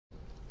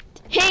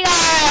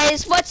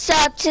guys, what's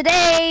up?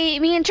 Today,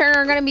 me and Turner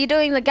are going to be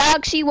doing the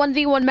Galaxy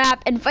 1v1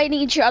 map and fighting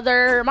each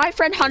other. My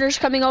friend Hunter's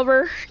coming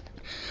over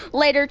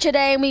later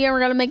today. We are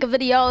going to make a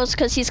videos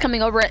because he's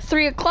coming over at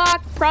 3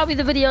 o'clock. Probably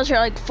the videos are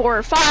like 4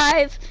 or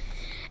 5.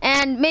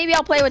 And maybe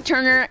I'll play with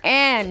Turner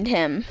and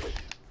him.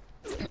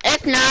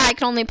 If not, I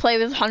can only play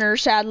with Hunter,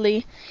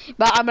 sadly.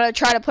 But I'm going to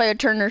try to play with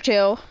Turner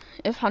too,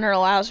 if Hunter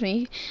allows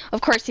me.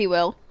 Of course he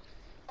will.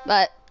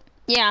 But,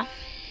 yeah.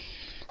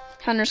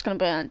 Hunter's going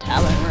to be on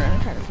tablet and we're going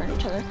to try to find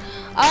each other.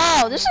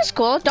 Oh, this is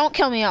cool. Don't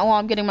kill me while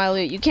I'm getting my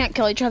loot. You can't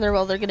kill each other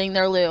while they're getting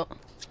their loot.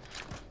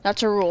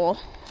 That's a rule.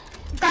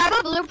 Grab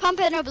a blue pump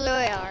and a blue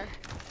AR.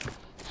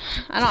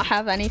 I don't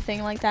have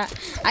anything like that.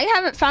 I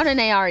haven't found an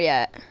AR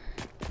yet.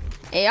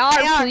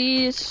 AR.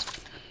 Please.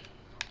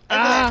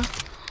 I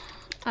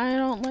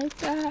don't like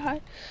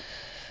that.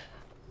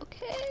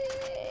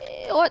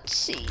 Okay, let's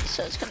see.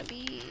 So it's gonna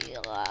be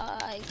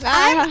like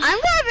that. I'm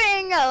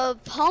grabbing a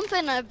pump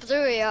and a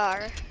blue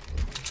AR.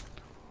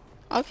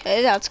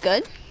 Okay, that's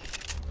good.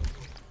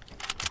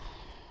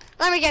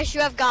 Let me guess, you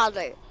have God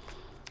loot.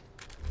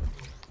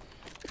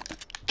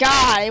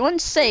 God, I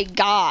wouldn't say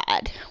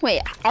God.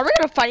 Wait, are we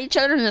gonna fight each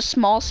other in a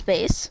small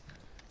space?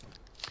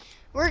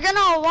 We're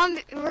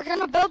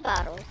gonna build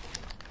battle.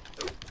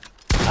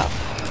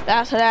 Oh,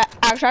 that's that.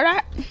 After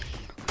that.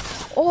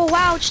 Oh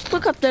wow, just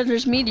look up there.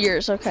 There's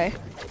meteors. Okay.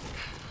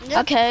 Yep.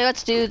 Okay,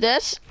 let's do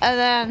this, and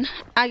then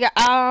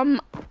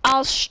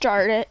I'll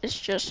start it. It's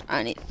just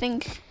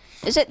anything.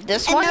 Is it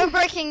this and one? no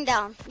breaking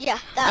down. Yeah,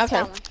 that's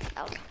okay.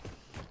 That one.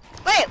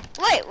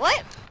 Wait,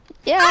 what?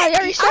 Yeah, I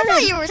already started. I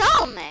thought you were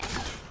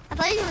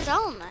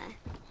telling me.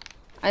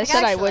 I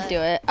said I would do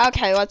it.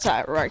 Okay, let's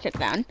work it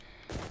down.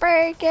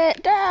 Break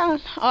it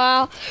down.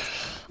 Well,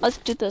 let's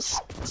do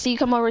this. So you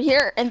come over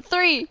here, and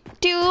 3,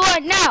 2,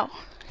 1, now.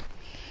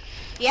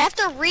 You have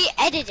to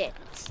re-edit it.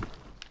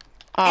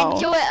 Oh. And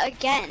do it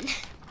again.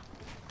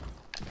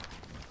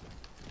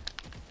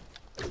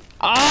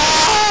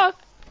 Oh!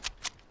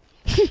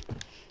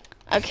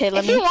 Okay,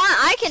 let me. If you want,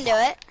 I can do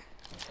it.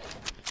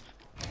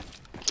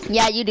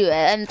 Yeah, you do it.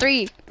 And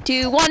 3,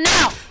 2, 1,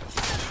 now.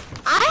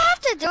 I have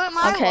to do it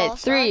my Okay, wall,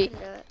 3,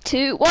 so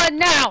 2, 1,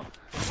 now.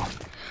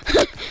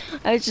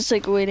 I was just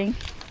like waiting.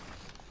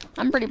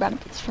 I'm pretty bad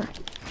at this part.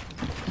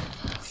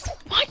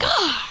 My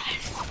God.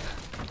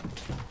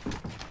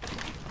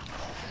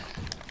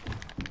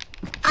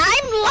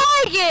 I'm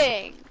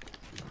lagging.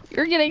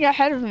 You're getting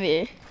ahead of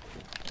me.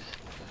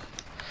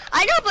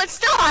 I know, but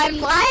still, I'm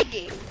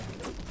lagging.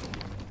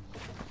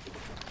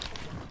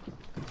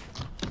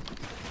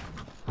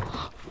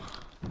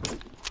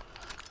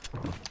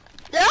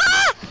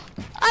 Ah!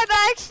 I'm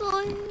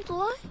actually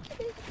lagging.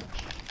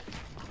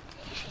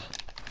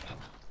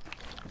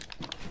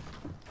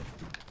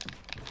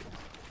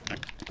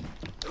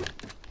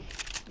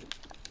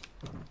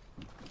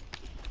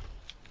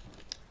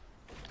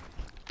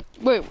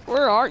 Wait,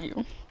 where are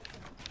you?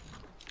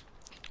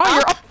 Oh,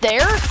 you're up there?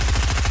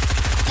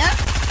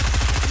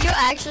 Nope. You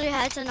actually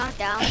had to knock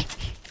down.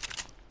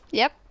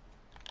 Yep.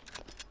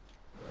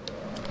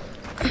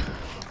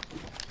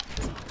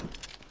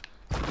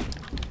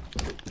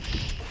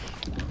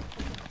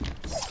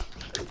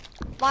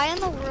 Why in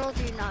the world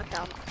do you knock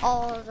down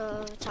all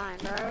the time,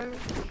 bro?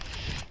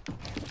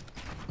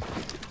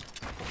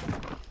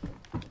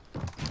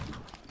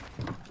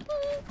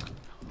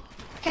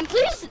 Can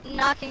please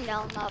knocking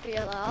down not be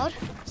allowed?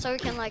 So we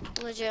can like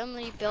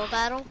legitimately build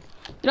battle?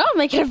 You know, I'm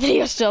making a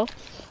video still.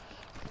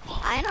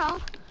 I know.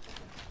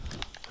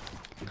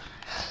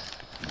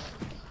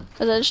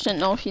 Cause I just didn't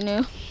know if you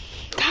knew.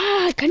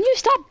 God, can you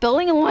stop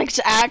building and like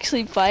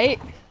actually fight?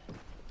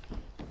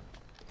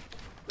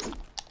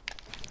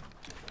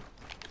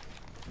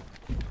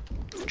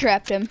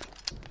 Trapped him.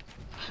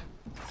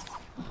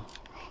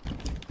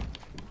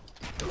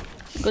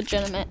 Good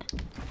gentleman.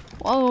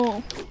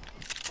 Whoa.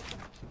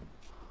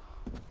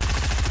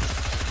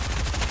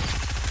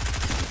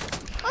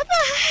 What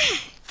the heck?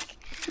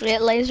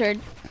 Get lasered.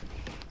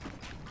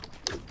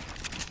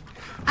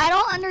 I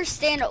don't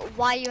understand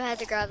why you had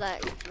to grab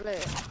that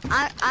loot.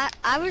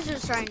 I was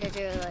just trying to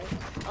do like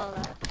all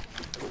that.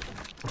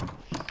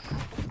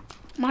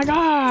 My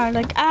God,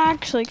 like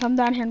actually come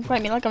down here and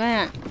fight me like a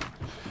man.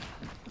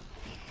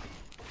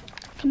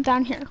 Come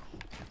down here.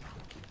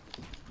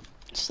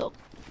 So,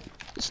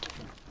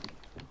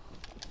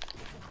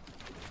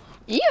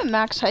 you have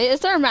max height. Is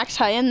there a max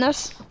height in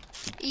this?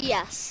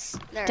 Yes,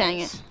 there Dang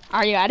is. it.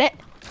 Are you at it?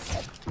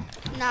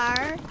 No.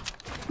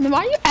 Then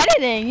why are you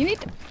editing? You need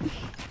to.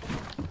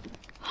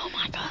 Oh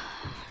my God.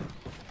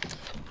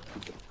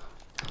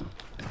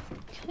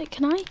 Okay,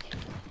 can I?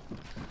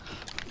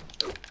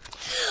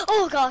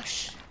 Oh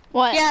gosh.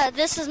 What? Yeah,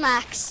 this is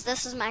max.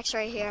 This is max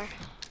right here.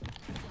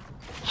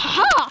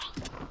 Ha!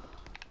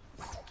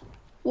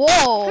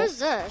 Whoa. Who's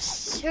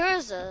this? Who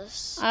is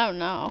this? I don't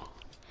know.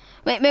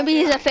 Wait, maybe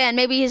he's a fan.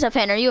 Maybe he's a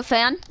fan. Are you a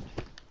fan?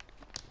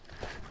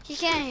 He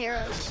can't hear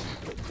us.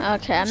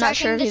 Okay, I'm not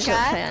sure if he's a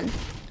fan.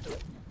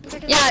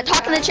 Look at Yeah, that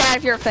talk in the guy. chat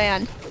if you're a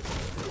fan.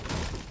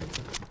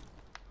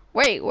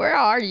 Wait, where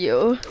are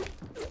you?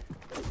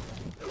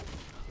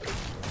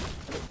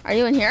 Are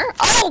you in here?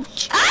 Oh!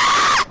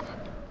 Ah!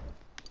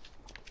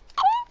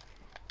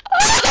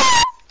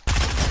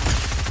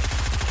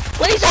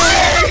 Laser!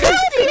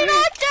 You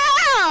knocked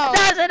down!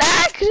 That's an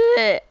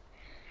accident!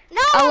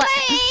 No,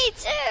 I ate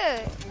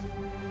too!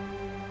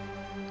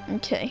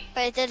 Okay.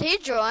 Wait, did he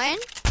join?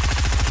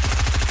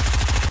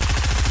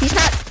 He's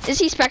not, is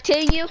he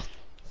spectating you?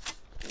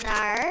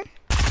 No.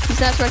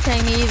 He's not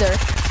spectating me either.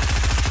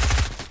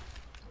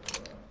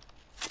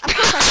 I'm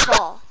gonna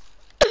fall.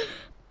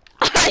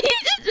 I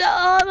just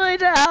all the way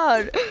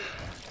down.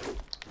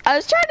 I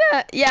was trying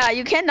to, yeah,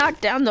 you can knock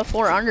down the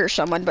floor under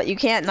someone, but you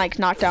can't like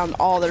knock down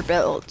all their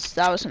builds.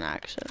 That was an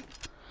accident.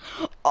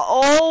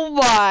 Oh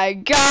my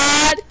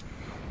god!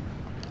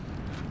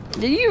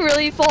 Did you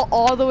really fall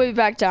all the way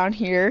back down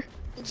here?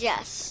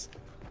 Yes.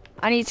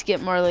 I need to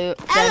get more loot.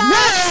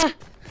 Hello.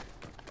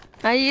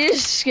 Now you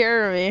just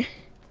scare me.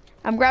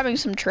 I'm grabbing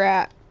some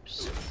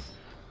traps.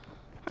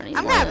 I'm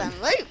grabbing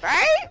loot,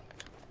 right?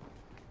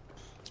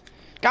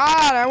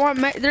 God, I want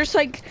my, there's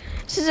like,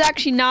 this is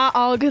actually not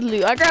all good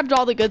loot. I grabbed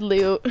all the good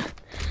loot.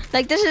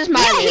 Like, this is my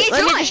loot.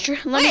 Let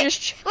me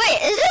just. Wait,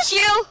 is this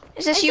you?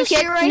 Is this you,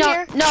 kid? Right no,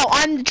 here? no,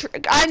 I'm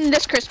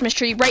this Christmas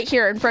tree right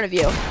here in front of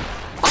you.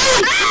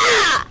 Oh!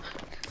 Ah!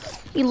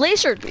 He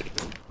lasered me.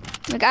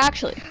 Like,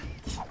 actually.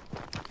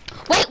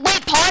 Wait,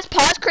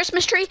 pause,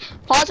 Christmas tree.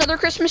 Pause, other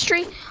Christmas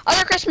tree.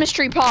 Other Christmas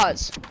tree,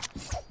 pause.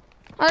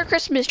 Other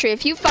Christmas tree.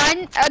 If you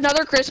find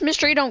another Christmas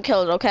tree, don't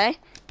kill it, okay?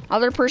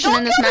 Other person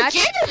in this match.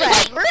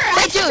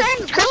 Wait,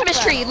 dude, Christmas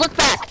tree, look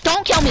back.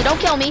 Don't kill me, don't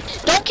kill me,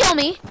 don't kill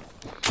me.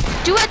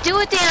 Do a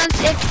dance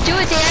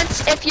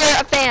if you're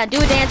a fan. Do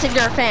a dance if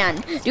you're a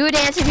fan. Do a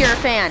dance if you're a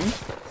fan.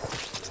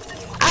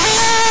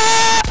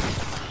 Ah!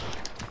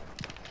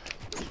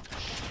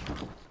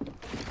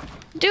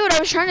 Dude, I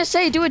was trying to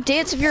say, do a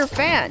dance if you're a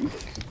fan.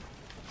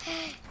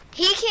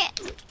 He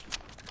can't.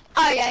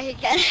 Oh yeah, he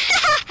can.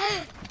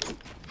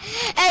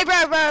 Hey,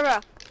 bro.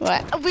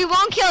 What? We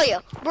won't kill you.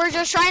 We're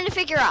just trying to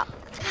figure out.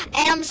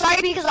 And I'm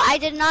sorry because I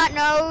did not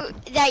know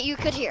that you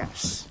could hear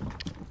us.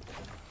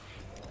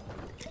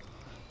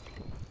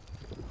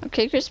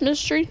 Okay,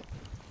 Christmas tree.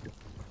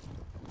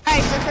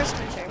 Alright, so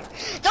Christmas tree.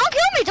 Don't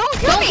kill me! Don't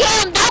kill me!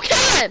 Don't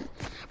kill him!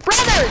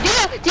 Brother,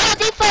 do a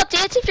default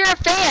dance if you're a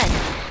fan.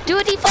 Do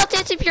a default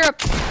dance if you're a...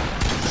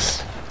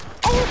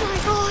 Oh my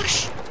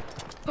gosh!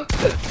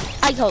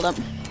 I killed him.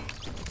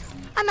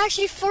 I'm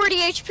actually 40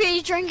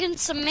 HP drinking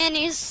some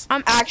minis.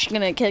 I'm actually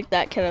gonna kick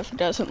that kid if he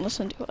doesn't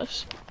listen to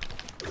us.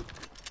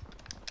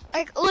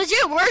 Like,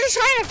 legit, we're just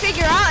trying to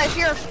figure out if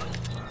you're...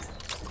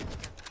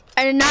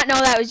 I did not know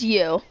that was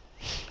you.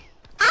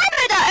 I'm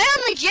the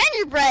only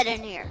gingerbread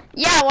in here.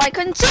 Yeah, well, I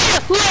couldn't see you.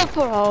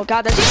 Oh,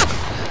 God, that's you.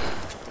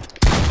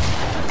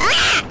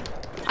 Ah!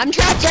 I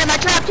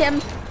trapped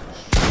him.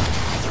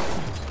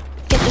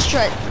 Get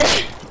destroyed.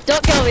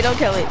 Don't kill me, don't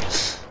kill me.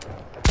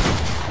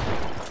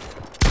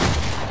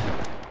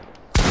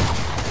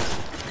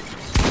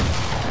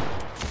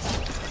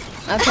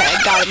 Okay,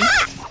 I got him.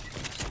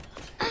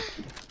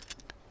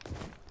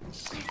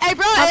 Hey,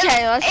 bro.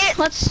 Okay,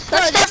 let's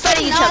start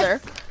fighting each other.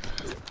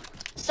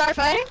 Start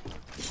fighting?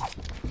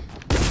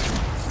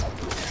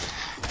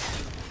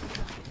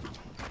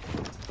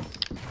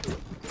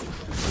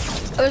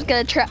 I was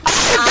gonna trap.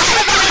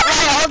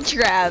 Oh, all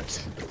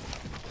trapped.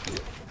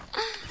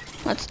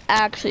 Let's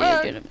actually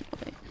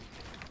legitimately.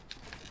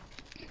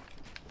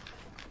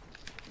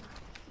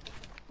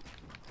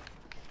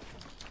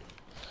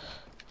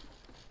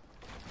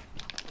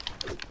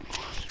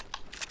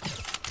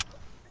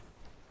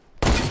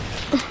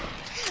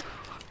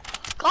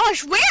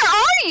 Gosh, where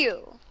are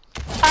you?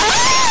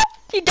 Ah!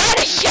 He died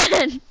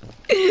again.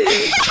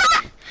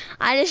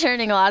 I'm just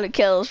earning a lot of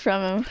kills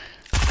from him.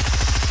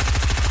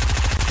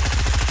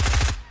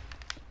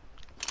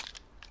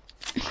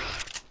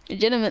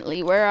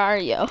 Legitimately, where are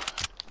you? I'm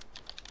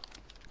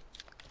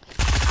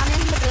in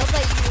the build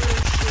that you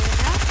were shooting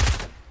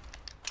at.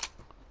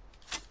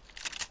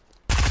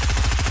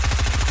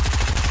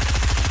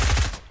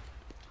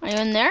 Are you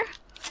in there?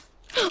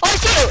 Oh, I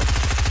see you!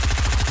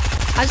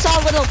 I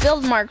saw a little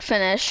build mark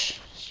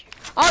finish.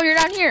 Oh, you're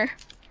down here.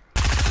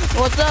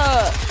 What's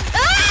up?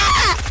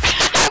 Ah!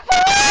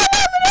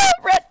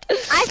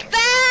 I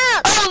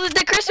fell! Oh,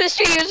 the Christmas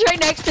tree was right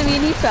next to me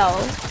and he fell.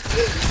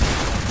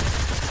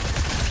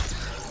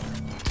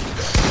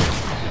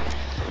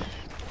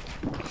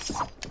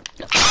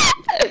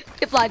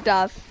 It flagged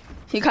off.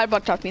 He kind of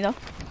bucked off me though.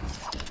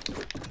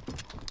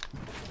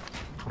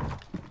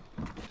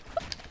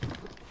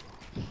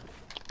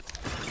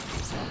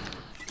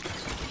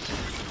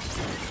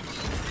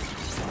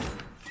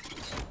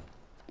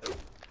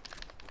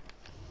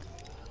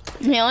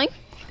 I'm healing.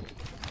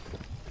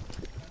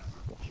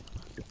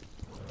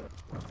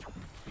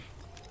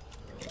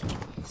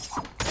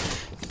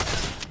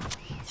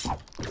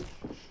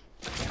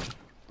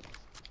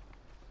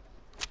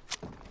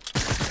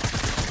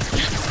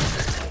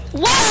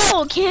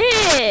 Whoa,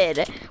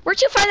 kid!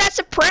 Where'd you find that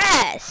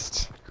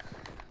suppressed?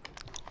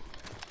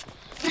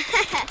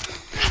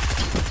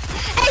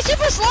 Hey,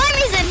 Super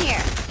Slimy's in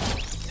here.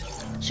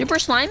 Super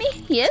slimy?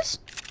 He is?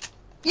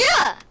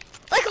 Yeah.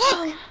 Like,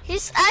 look,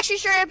 he's actually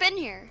straight up in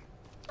here.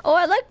 Oh,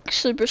 I like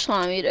Super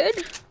Slimy,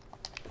 dude.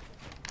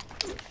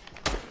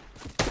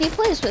 He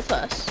plays with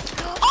us.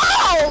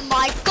 Oh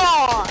my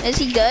god! Is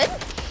he good?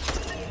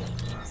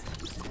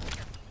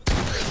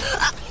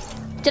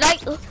 Did I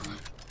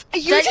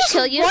just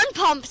kill you? One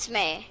pumped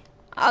me.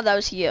 Oh, that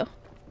was you.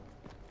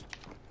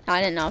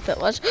 I didn't know if it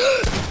was.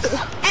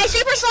 Hey,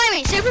 Super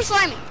Slimy, Super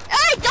Slimy.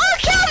 Hey, don't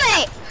kill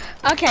me!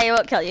 Okay, I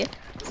won't kill you.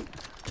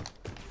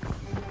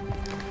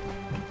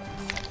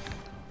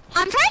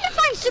 I'm trying to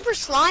find Super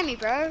Slimy,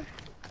 bro.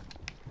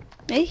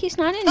 Maybe he's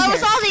not in There here.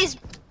 was all these.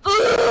 Ooh,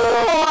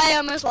 I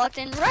almost walked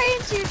in right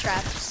into your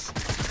traps.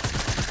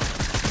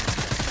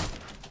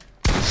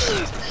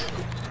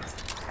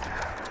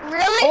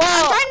 Really? Whoa.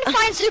 I'm trying to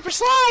find Super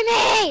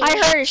Slimy. I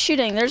heard it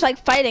shooting. There's like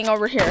fighting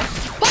over here.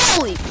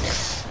 Holy!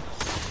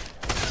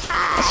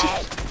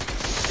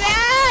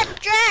 Bad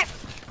trap.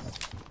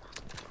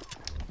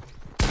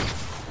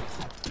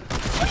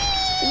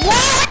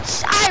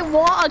 What? I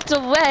walked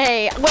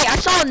away. Wait, I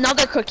saw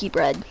another cookie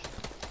bread.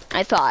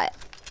 I thought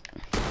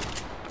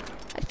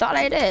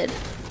I did.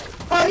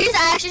 Oh, he's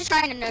actually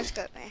trying to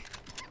no-scope me.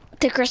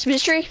 The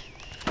Christmas tree?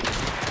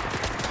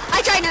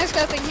 I tried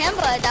no-scoping him,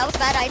 but that was a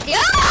bad idea.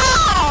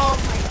 Oh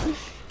my god.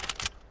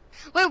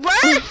 Wait, where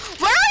are you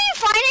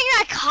finding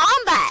that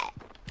combat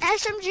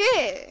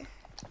SMG?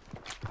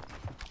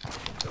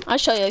 I'll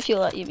show you if you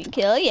let me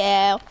kill you.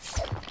 Alright,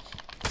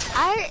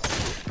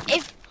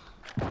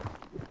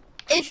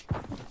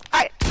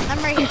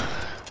 I'm right here.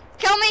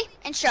 Kill me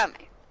and show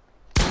me.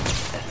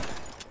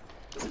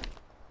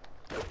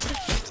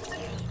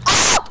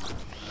 Oh!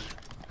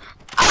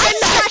 I'm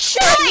not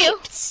shooting you.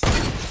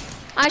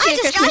 I see a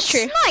Christmas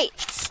tree.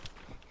 Sniped.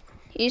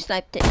 You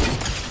sniped it.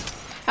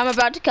 I'm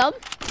about to kill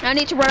him. I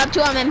need to run up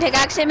to him and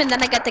pickaxe him, and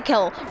then I get the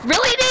kill.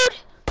 Really, dude?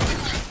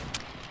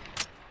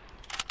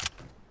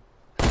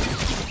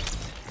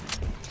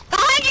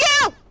 Behind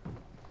you!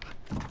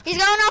 He's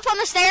going up on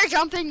the stair,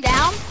 jumping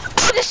down.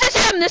 Oh, this is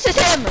him! This is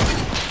him!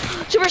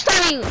 Super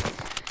Slimy!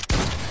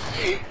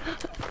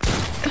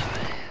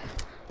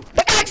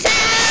 Pickaxe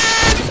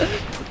him!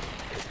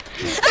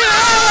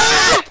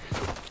 Ah!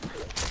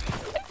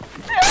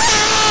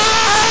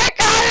 I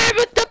got him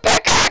with the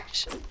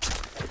pickaxe!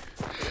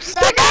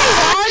 Somebody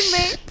on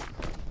me.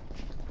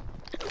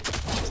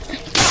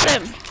 Got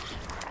him!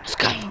 Let's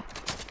go.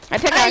 I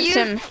pickaxed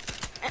him.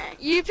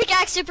 You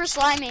pickaxe Super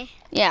Slimy.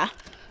 Yeah.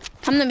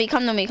 Come to me,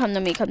 come to me, come to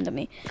me, come to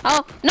me.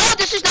 Oh, no,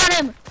 this is not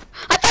him!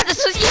 I thought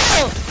this was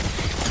you!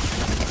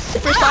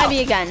 Super Slimy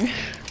again.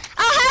 Oh,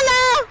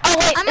 hello! Oh,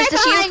 wait, I'm is right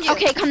this behind you.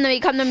 Okay, come to me,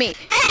 come to me.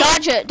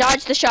 Dodge it,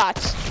 dodge the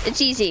shots. It's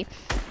easy.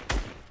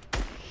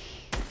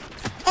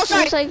 Oh,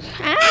 sorry. It's like,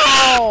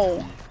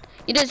 ow!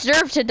 You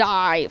deserve to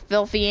die,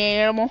 filthy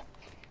animal.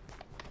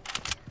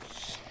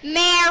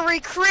 Merry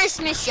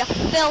Christmas, you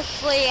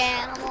filthy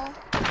animal.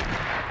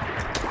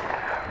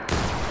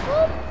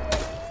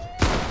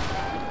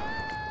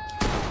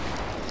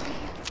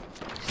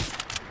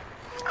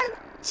 I'm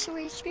 2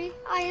 HP.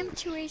 I am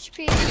 2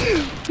 HP.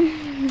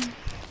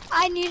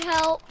 I need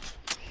help.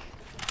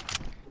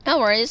 No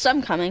worries,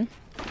 I'm coming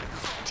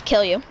to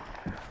kill you.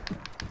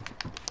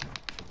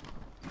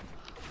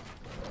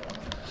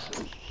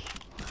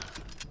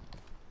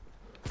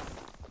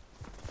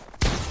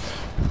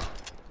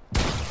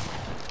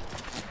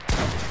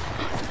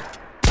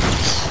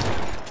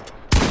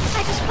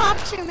 I just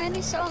popped too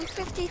many, so I'm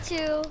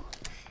 52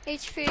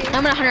 HP.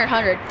 I'm at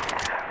 100.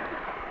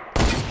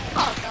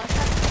 Oh, God.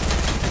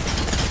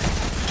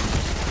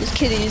 This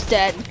kitty is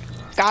dead.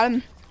 Got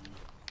him.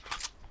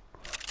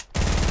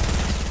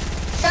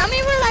 Show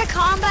me where that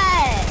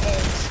combat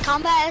is.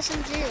 Combat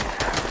SMG.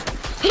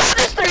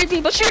 There's 3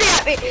 people shooting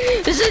at me.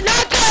 This is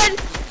not good.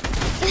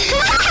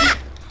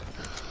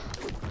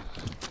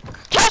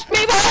 Trust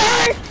me,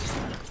 boy.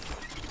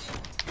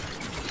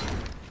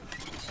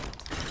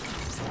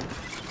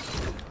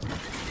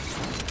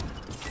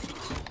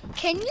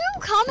 Can you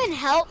come and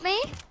help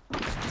me?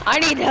 I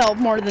need help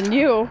more than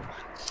you.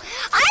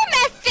 I'm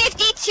at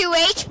 52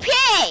 HP.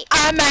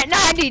 I'm at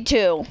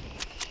 92.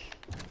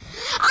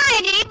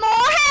 I need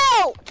more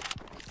help.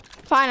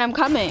 Fine, I'm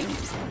coming.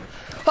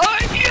 Oh,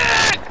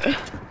 yeah.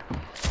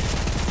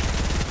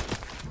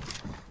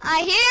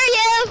 I hear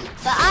you,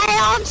 but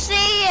I don't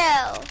see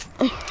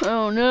you.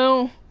 Oh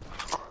no.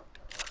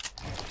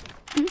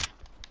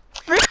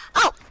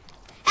 Oh,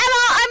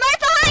 hello, I'm right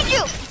behind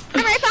you.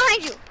 I'm right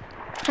behind you.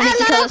 I need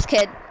to kill this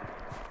kid.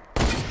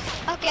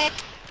 Okay.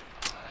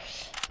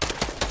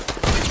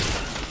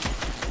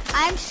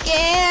 I'm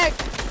scared.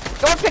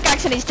 Your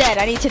pickaxe and he's dead.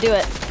 I need to do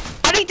it.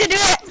 I need to do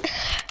it.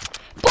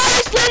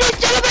 Boys, ladies,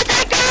 gentlemen,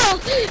 and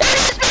girls, it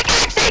is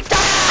pickaxing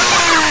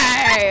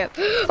time!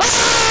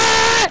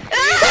 Ah!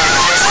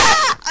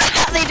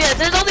 They did.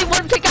 There's only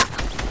one pickaxe.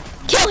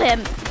 Kill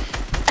him.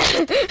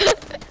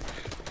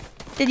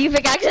 Did you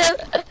pickaxe him?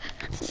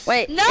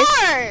 Wait. No.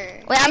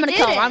 Wait, I'm gonna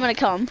kill him. I'm gonna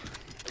kill him.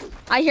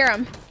 I hear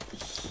him.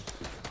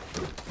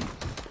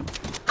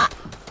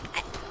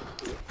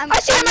 I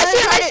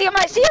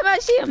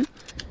see him.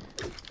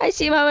 I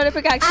see him. I'm gonna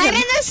pickaxe him. I'm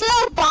in this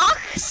little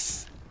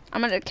box.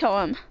 I'm gonna kill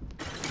him.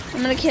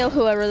 I'm gonna kill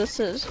whoever this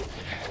is.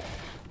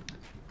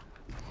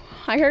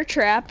 I heard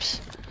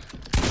traps.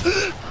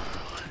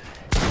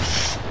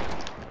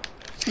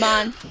 Come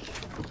on.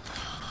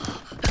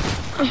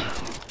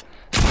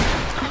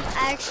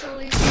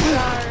 Actually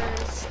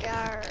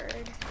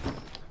scared.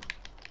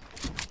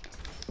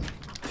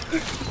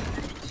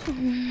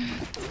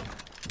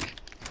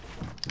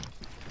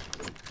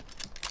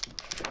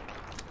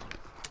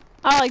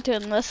 I like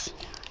doing this.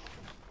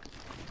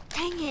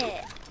 Dang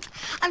it.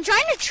 I'm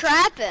trying to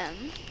trap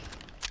him.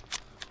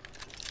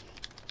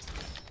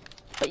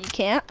 But you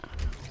can't.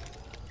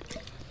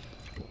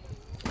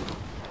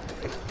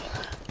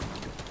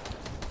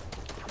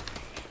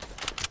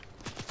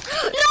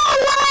 No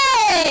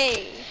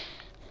way!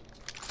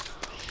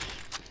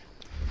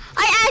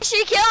 I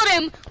actually killed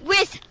him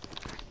with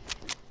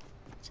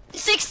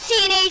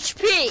 16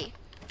 HP.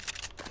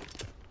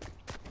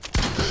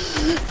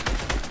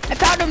 I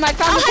found him. I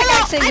found the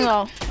pickaxing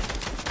though.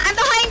 I'm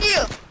behind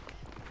you.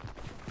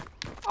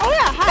 Oh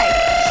yeah, hi.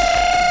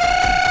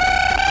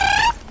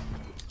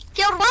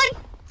 Killed one.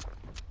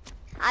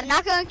 I'm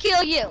not gonna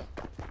kill you.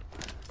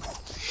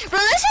 Bro,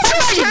 this is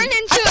what turned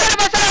into.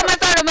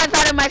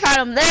 I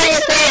found him. There he is.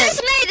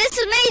 This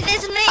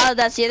is me. Oh,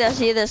 that's you.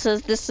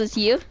 This is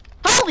you.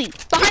 Holy,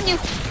 behind you.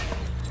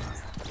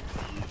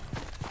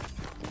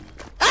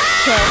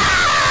 Okay.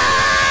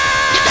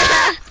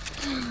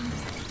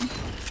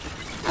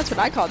 That's what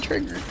I call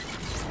trigger.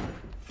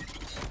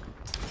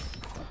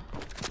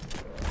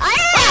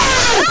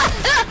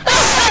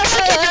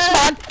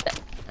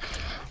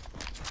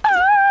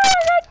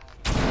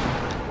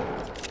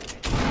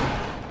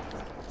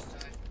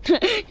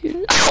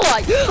 Oh,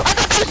 I thought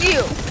that was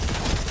you.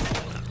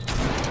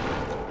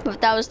 But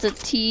that was the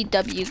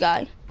TW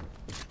guy.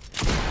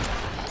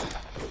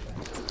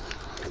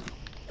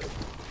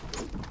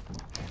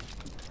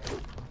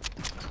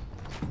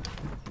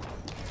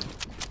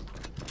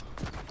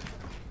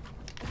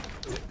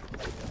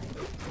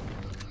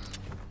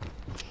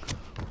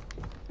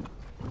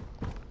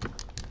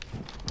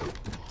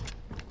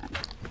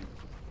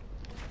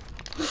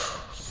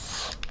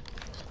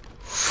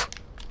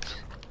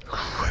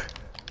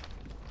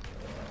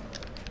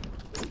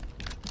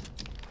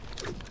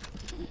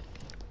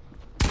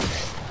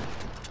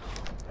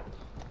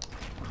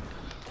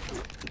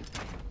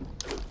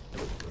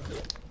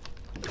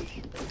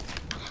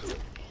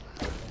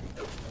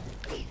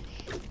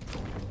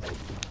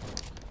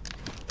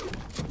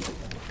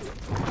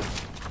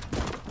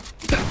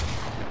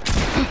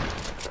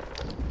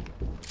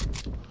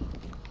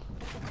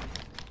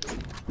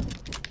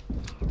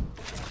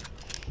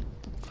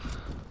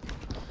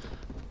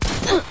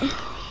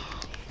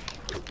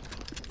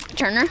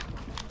 Turner?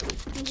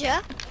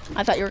 Yeah?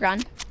 I thought you were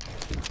gone.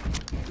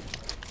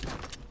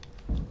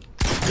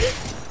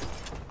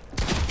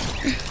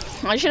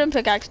 I should have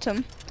pickaxed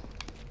him.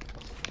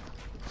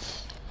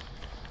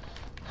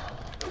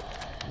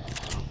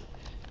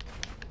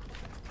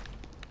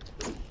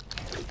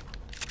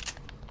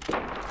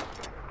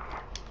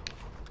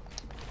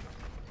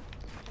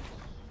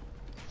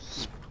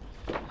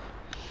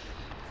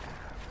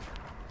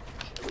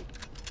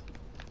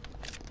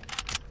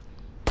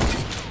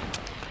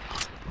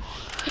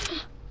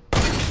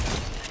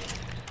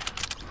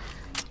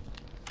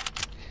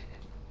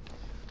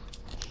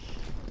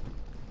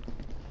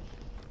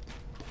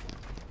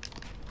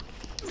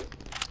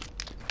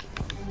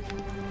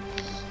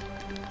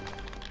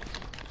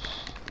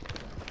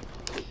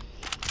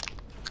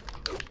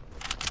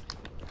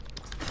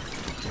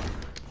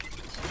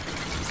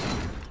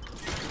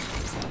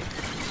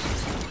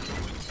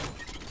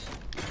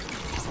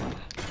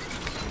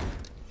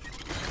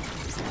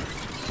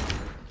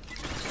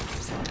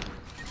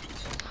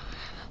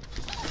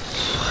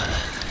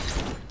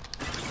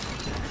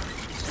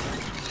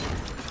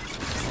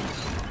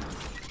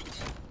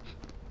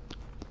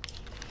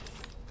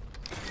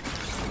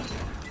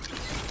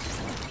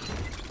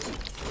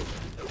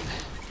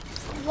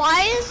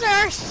 Why is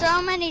there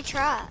so many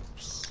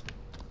traps?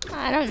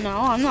 I don't know.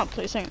 I'm not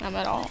placing them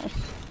at all.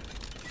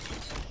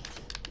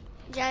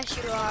 Yes,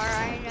 you are.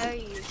 I know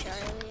you,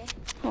 Charlie.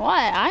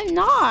 What? I'm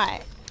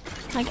not.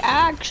 Like,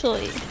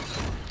 actually.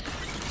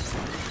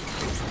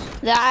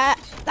 That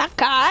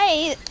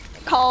guy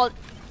called...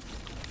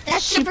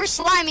 That's super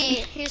slimy.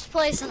 He's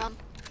placing them.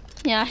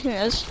 Yeah, he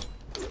is.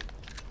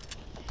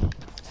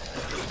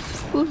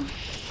 Ooh.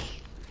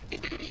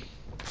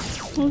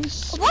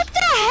 What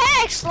the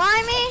heck,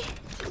 slimy?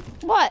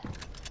 What?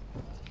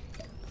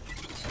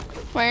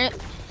 Where? Oh,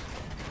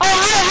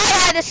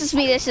 hi, this is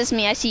me,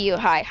 I see you.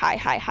 Hi.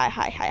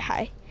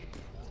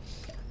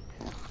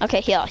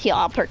 Okay, heal,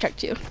 I'll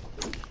protect you.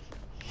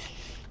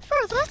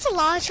 Bro, that's a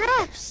lot of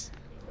traps.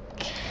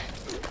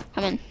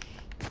 Come in.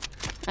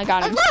 I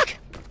got him. And look!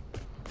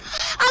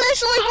 I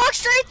literally walked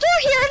straight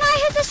through here and I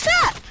hit this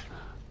trap.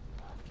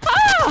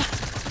 Ah!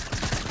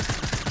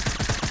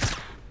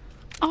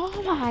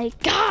 Oh my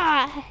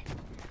god.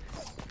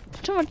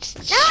 Too much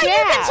Now you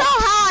can tell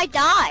how I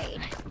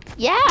died.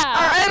 Yeah.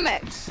 Or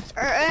almost.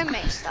 our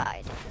inmates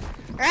died,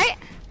 right?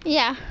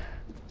 Yeah.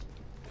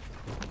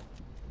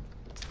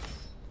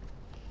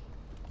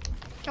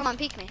 Come on,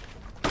 peek me.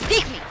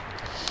 Peek me.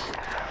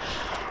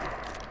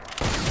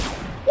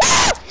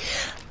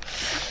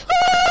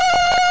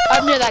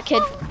 I'm near that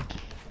kid.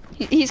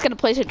 He's gonna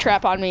place a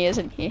trap on me,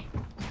 isn't he?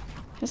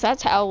 Because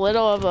that's how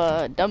little of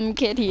a dumb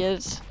kid he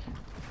is.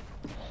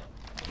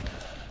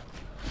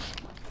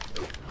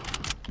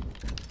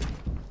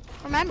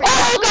 Remember,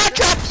 got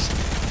traps!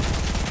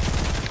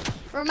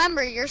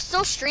 Remember, you're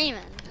still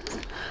streaming.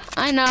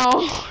 I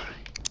know.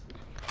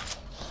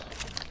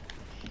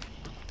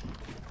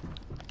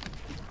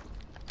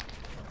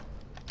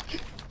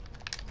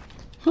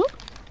 Huh?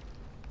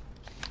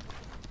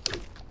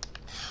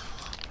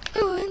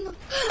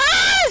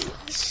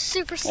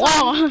 Super slow.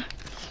 Wow.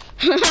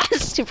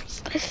 Super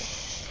slow.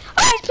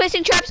 Oh, he's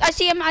placing traps. I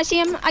see him. I see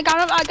him. I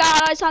got him. I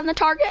got eyes on the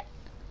target.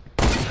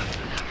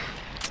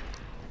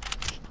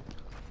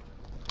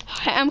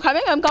 I'm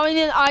coming. I'm going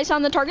in. Eyes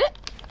on the target.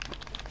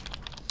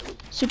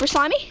 Super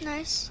slimy.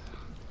 Nice.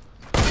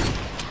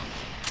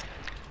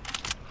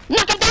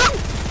 Knock him down.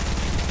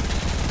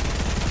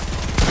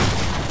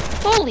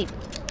 Holy.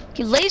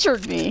 He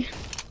lasered me.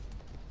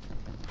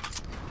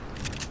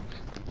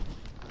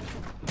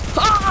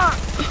 Ah!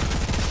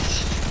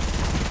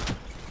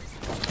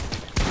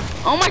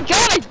 Oh my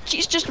god,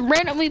 he's just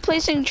randomly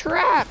placing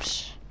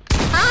traps.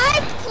 I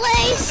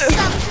placed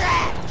some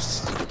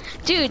traps.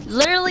 Dude,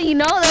 literally, you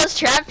know those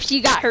traps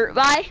you got hurt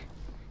by?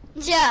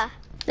 Yeah.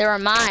 They were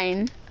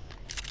mine.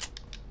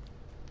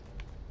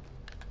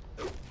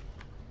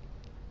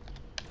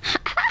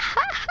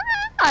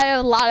 I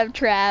have a lot of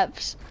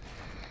traps.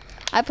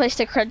 I placed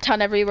a crud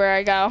ton everywhere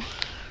I go.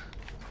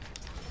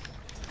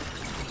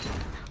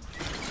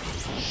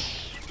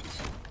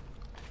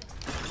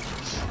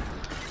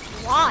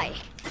 Why?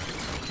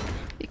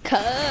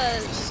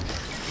 Because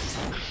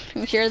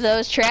you hear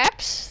those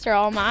traps? They're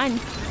all mine.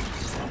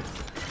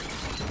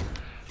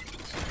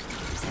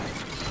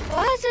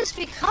 What has this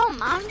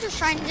become? I'm just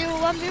trying to do a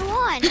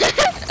 1v1.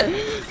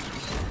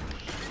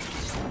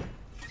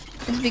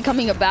 It's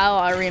becoming a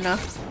battle arena.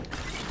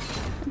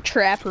 A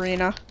trap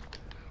arena.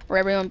 Where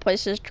everyone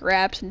places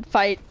traps and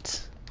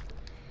fights.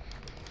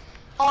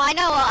 Oh, I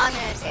know what I'm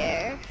gonna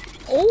do.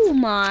 Oh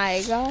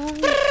my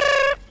god.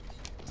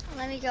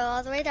 Let me go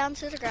all the way down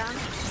to the ground.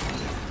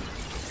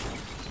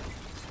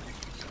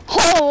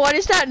 Oh, what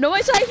is that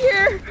noise I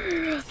hear?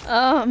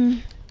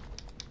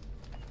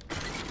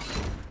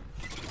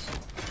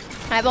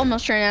 I've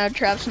almost ran out of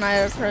traps and I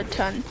have a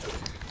ton.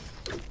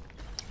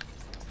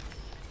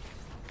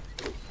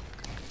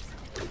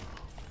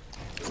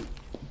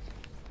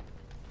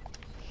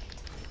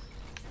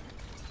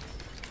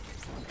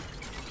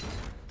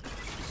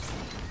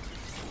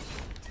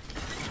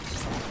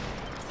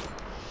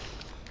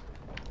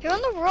 Who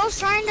in the world's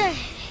trying to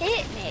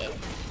hit me?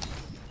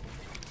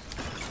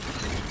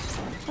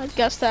 I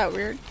guess that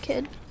weird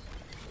kid.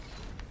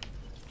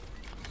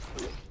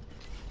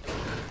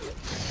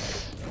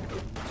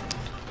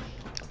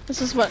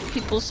 This is what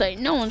people say.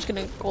 No one's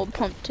gonna gold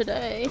pump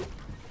today.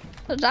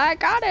 'Cause I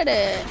got it.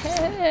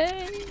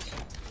 Hey.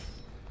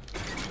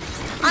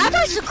 I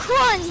placed a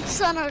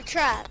ton of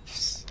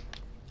traps.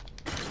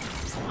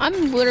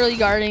 I'm literally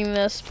guarding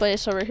this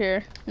place over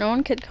here. No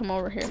one could come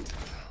over here.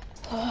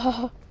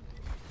 Oh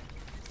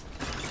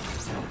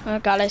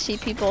god, I see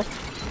people.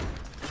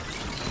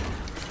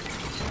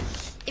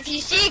 If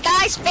you see a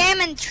guy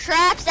spamming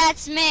traps,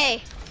 that's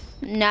me.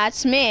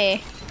 That's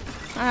me,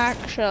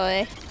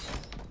 actually.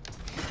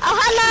 Oh,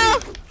 hello.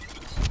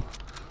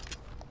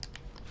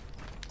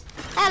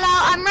 Hello,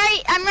 I'm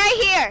right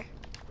here.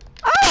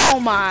 Oh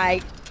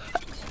my!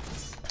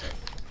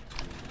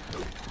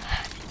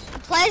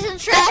 I'm placing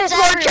traps This is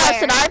more everywhere. traps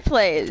than I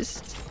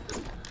placed.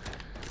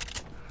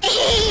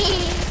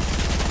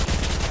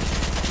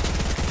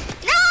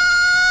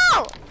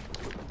 No!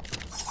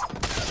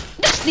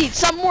 This needs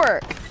some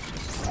work.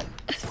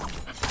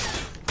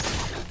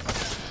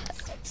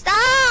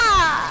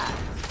 Stop!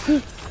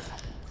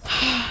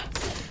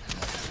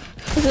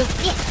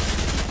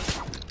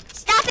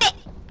 Stop it!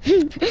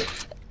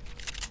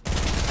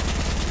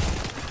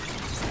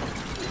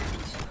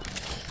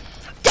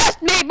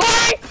 Test me,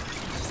 boy!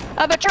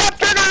 I'm a trap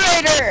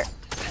generator!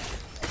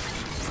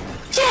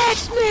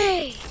 Test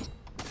me!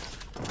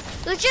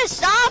 Let's just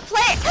stop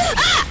playing.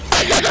 Ah!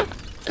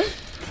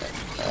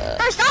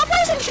 Or stop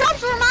placing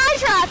traps where my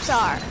traps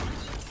are.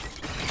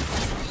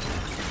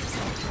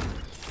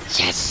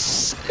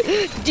 Yes!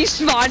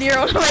 Despawn here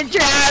on my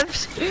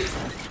traps!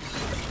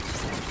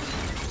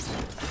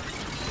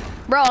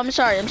 Bro, I'm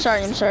sorry.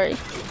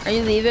 Are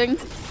you leaving?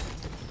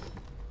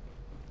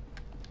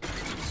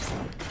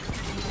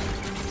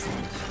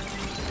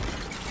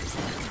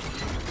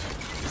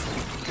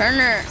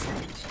 Turner!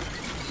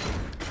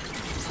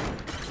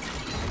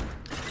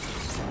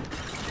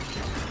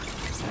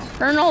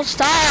 Colonel,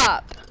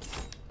 stop!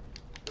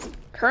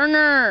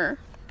 Turner!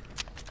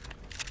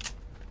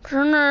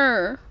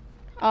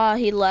 Ah,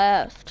 he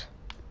left.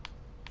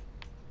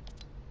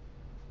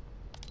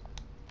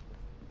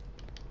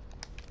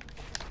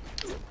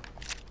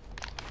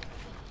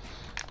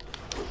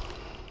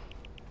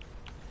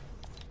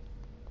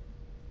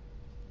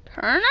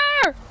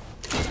 Turner!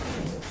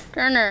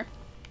 Turner,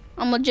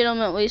 I'm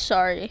legitimately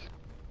sorry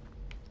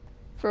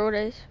for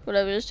what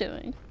I was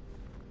doing.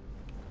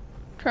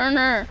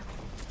 Turner.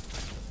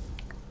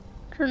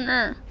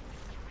 Turner.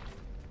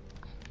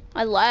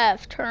 I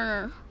left,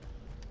 Turner.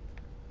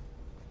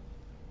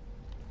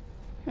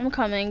 I'm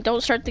coming.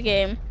 Don't start the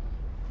game.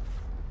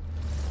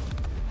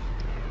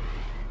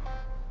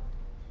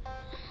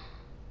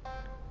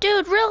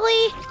 Dude,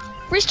 really?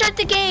 Restart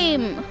the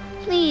game,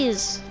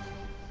 please.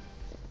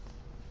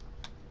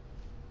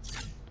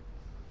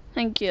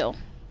 Thank you.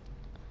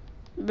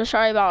 I'm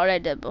sorry about what I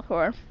did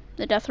before.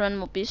 The death run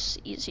will be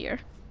easier.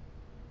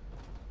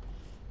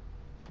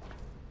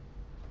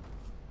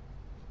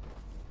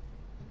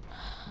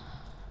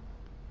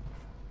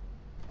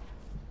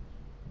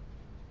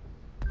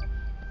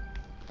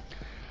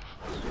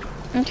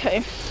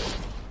 Okay.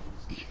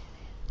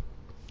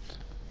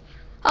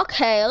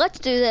 Okay, let's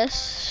do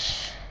this.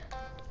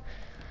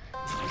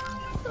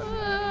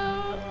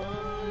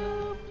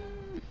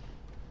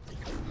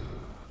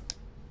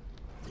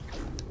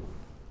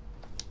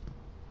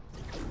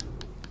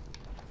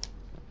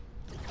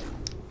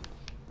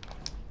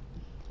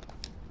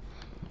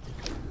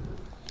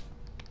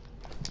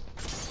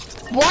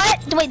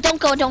 What? Wait, don't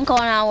go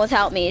now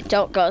without me.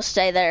 Don't go,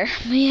 stay there.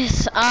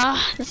 Please.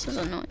 This is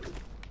annoying.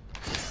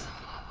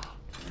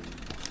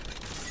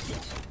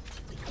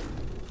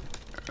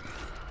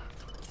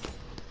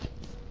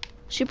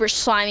 Super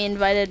Slimy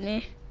invited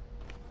me.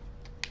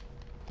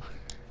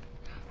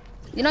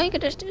 You know, you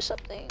could just do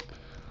something.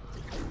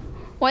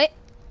 Wait.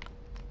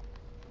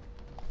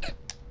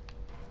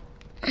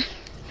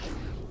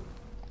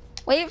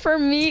 Wait for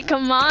me,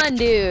 come on,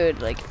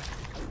 dude. Like.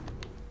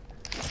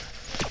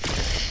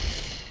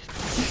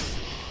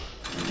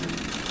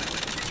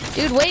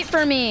 Dude, wait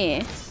for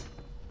me.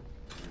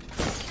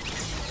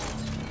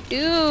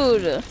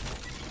 Dude.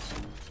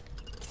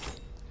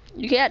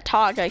 You can't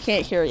talk, I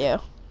can't hear you.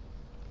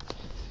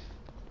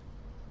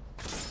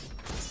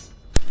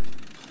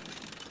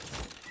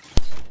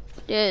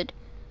 Dude.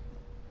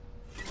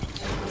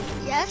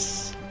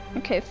 Yes?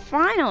 Okay,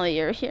 finally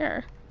you're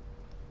here.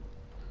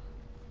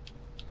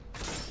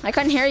 I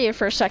couldn't hear you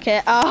for a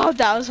second. Oh,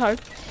 that was hard.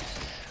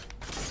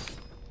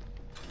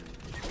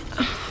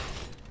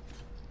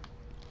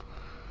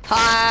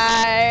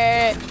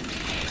 Hi.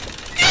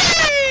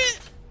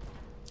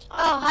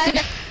 Oh,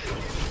 hi.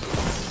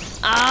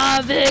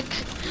 Vic.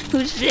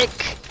 Who's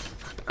Vic?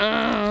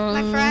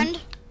 My friend.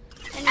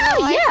 In real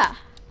Oh, life. yeah.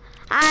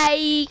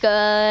 Hi,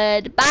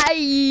 goodbye.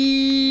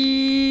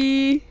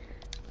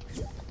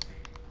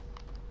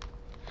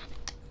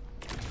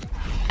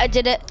 I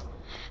did it.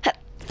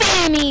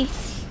 Bammy.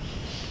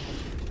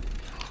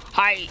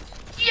 Hi.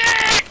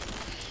 Yeah.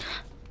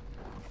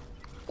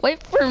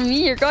 Wait for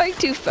me, you're going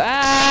too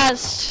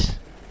fast.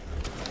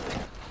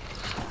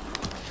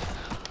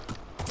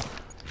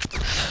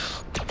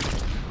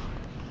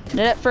 Did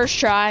it first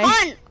try.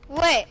 On!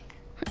 Wait.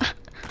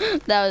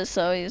 That was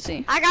so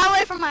easy. I got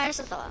away from my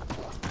SSL.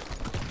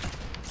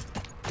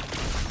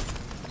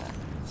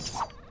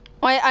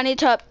 Wait, I need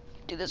to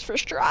do this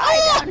first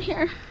try down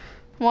here.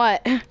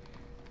 What?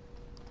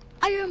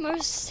 I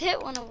almost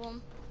hit one of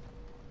them.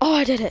 Oh,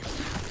 I did it.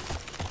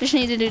 Just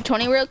need to do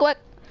 20 real quick.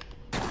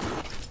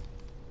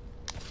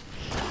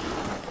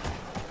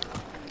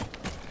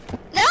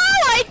 No,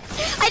 I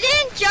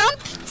didn't jump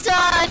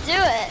to do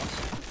it.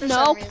 For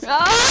No. some reason.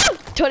 Ah!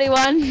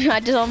 21. I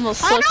just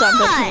almost slipped on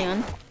the not?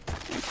 21.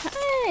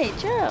 Hey,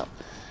 Joe.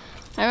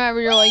 I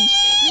remember you're like,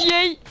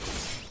 yay,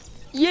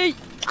 yay.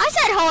 I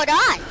said hold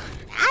on.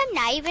 I'm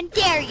not even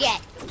there yet.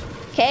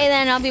 Okay,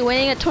 then I'll be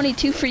waiting at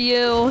 22 for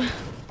you.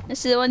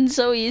 This is the one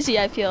so easy,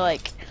 I feel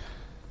like.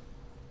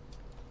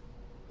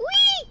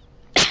 Whee!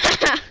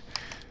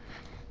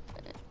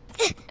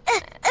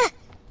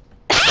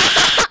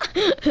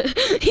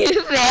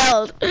 You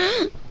failed.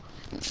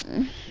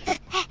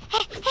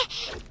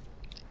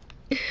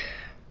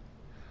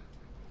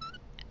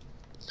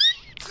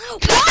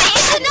 What?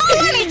 It's not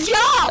letting me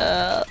jump!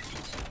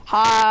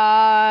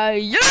 Hi.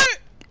 Yeah.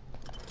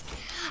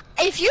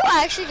 If you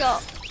actually go...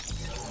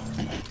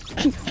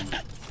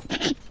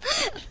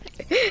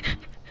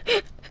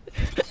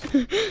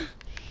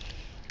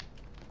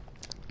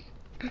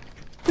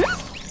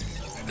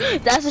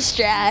 That's a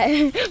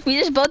strat. We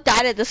just both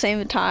died at the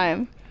same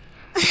time.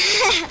 Wait.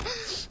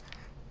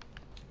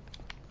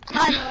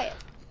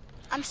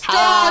 I'm still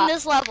on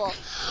this level.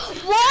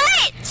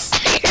 What?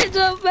 You're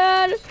so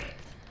bad.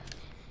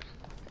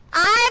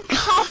 I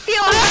can't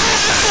feel.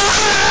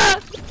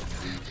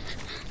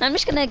 I'm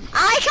just gonna.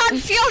 I can't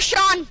feel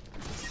Sean.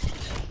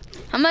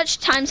 How much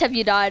times have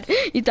you died?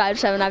 You died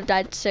 7. I've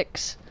died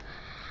 6.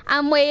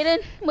 I'm waiting,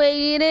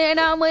 waiting,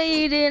 I'm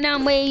waiting,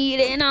 I'm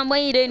waiting, I'm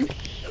waiting.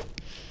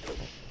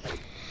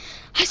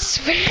 I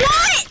swear.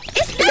 What?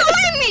 It's not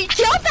letting me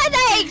jump at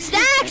the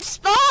exact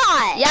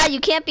spot. Yeah, you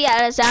can't be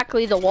at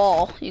exactly the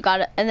wall. You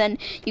gotta, and then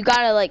you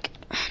gotta like.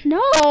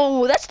 No,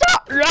 that's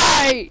not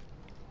right.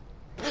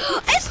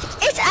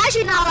 It's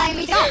actually not letting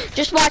me jump.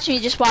 Just watch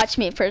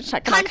me for a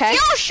second, okay?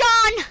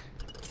 Confusion.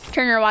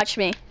 Turner, watch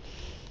me.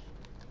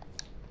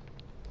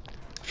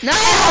 No!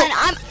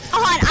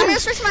 Hold on, I'm gonna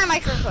switch my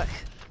mic real quick.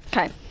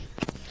 Okay.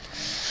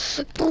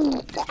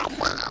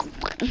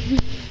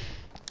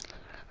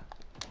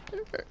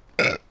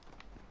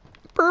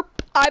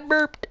 Burp. I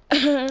burped.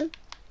 I'm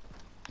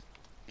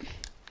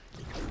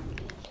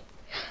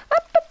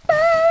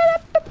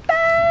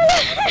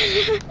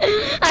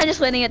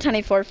just landing at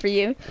 24 for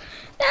you.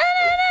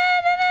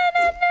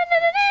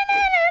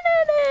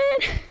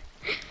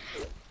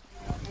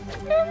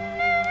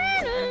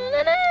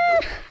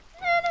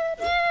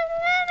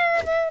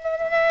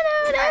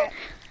 Alright,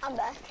 I'm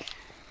back.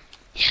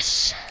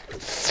 Yes.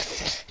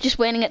 Just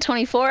waiting at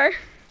 24.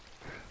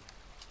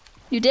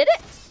 You did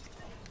it?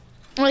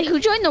 Wait, who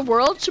joined the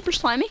world? Super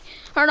Slimy?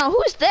 I don't know.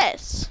 Who is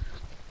this?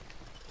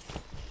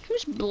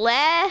 Who's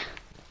Blah?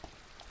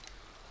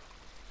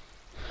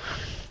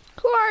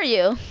 Who are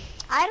you?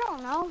 I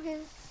don't know. He's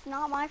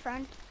not my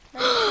friend.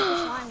 They're Super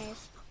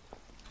Slimies.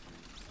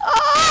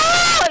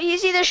 Oh,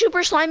 he's either Super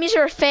Slimies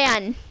or a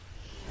fan.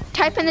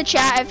 Type in the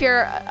chat if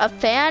you're a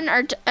fan,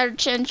 or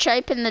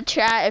type in the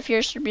chat if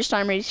you're Super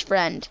Slimy's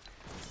friend.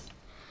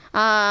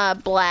 Blah,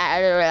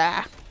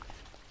 blah.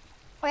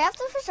 We have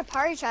to switch a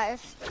party chat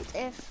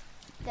if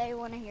they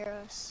want to hear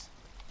us.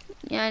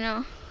 Yeah, I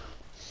know.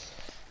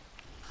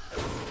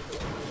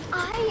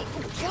 I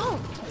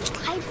don't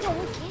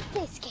get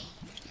this game.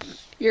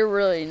 You're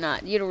really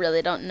not. You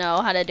really don't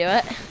know how to do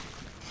it.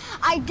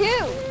 I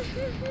do.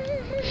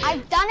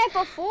 I've done it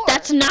before.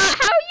 That's not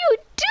how you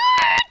do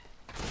it.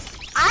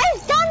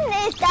 I've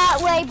done it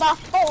that way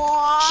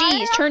before.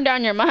 Jeez, turn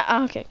down your mic.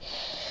 Oh, okay.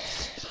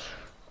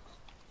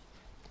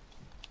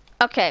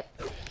 Okay.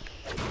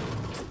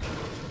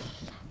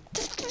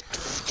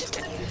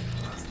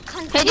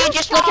 Hey, dude,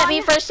 just look at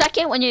me for a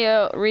second when you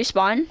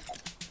respawn.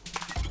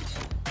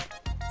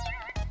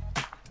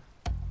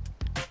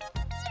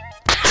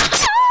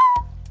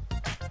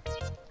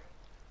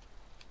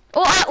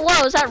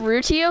 Whoa, is that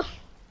rude to you?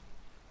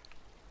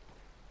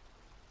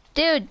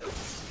 Dude.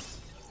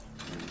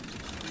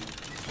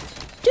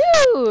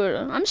 Dude,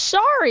 I'm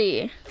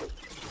sorry.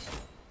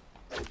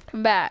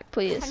 Come back,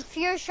 please.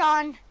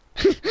 Confusion.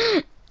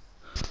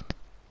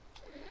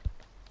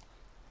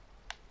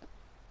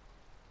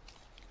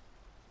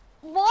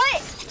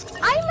 What?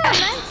 I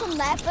momentum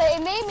that, but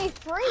it made me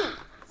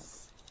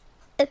freeze.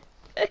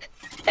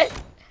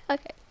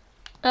 Okay.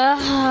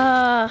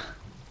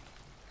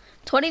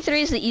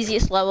 23 is the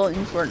easiest level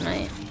in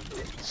Fortnite.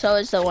 So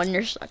is the one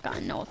you're stuck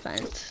on, no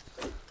offense.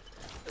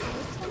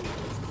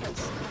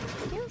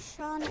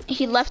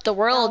 He left the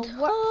world.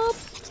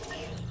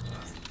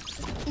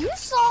 You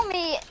saw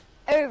me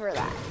over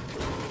that.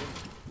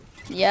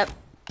 Yep.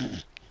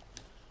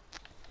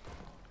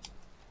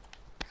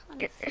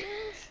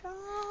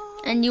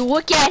 And you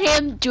look at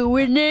him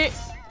doing it.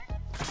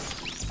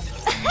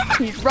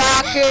 He's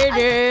rocking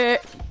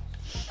it.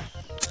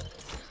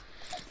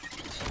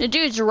 The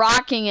dude's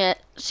rocking it.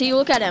 See,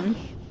 look at him.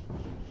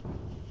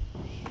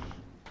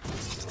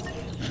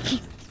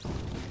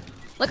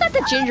 Look at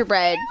the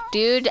gingerbread,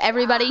 dude.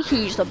 Everybody,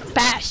 he's the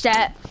best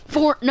at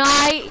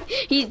Fortnite.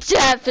 He's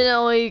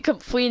definitely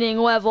completing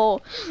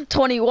level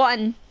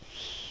 21.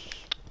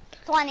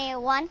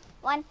 21.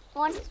 One.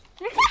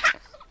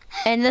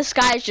 And this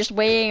guy's just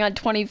waiting on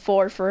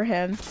 24 for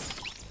him.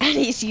 And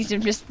he sees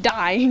him just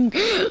dying.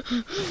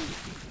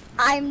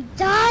 I'm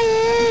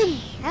dying!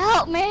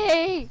 Help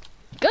me!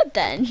 Good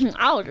then.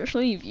 I'll just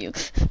leave you.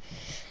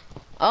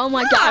 Oh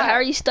my god, how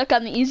are you stuck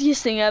on the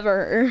easiest thing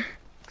ever?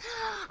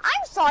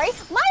 I'm sorry,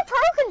 my pro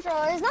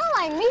controller is not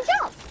letting me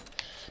jump.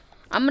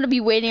 I'm gonna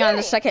be waiting on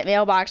the second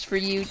mailbox for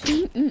you.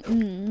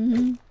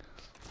 I'm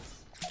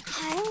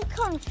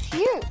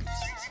confused.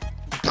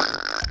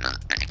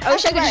 I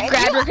wish I could just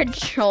grab your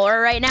controller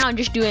right now and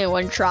just do it in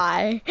one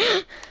try.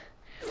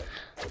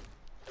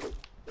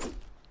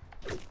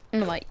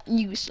 And I'm like,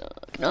 you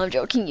suck. No, I'm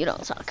joking, you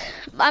don't suck.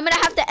 I'm gonna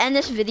have to end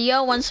this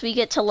video once we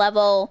get to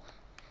level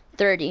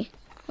 30,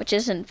 which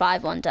is in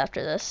 5 ones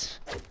after this.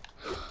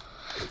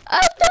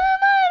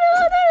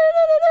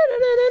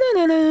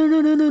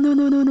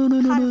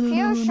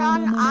 Confusion,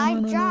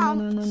 I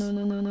jumped.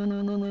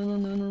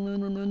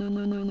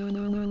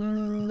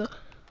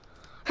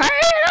 Hurry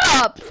it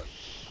up!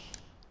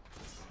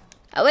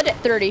 I'll wait at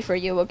 30 for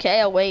you,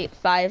 okay? I'll wait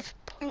 5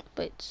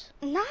 plates.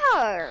 No.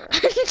 I'm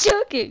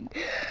joking.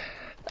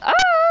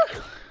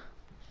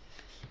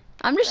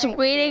 I'm just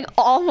waiting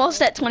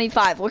almost at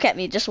 25. Look at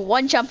me, just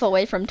one jump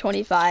away from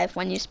 25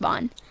 when you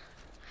spawn.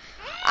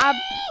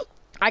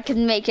 I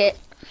can make it.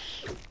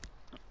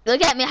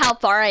 Look at me how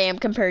far I am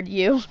compared to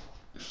you.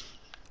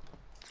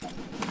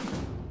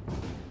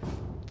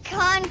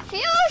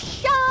 Confusion!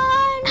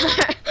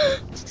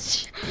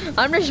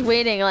 I'm just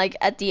waiting like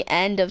at the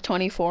end of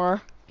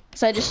 24.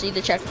 So I just see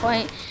the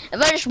checkpoint.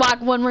 If I just walk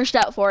one more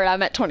step forward,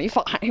 I'm at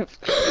 25.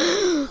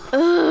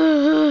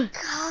 So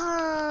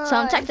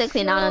I'm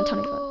technically not on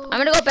 25. I'm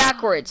gonna go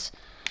backwards.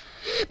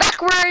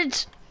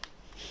 Backwards!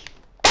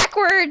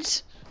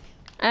 Backwards!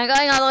 I'm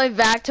going all the way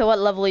back to what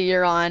level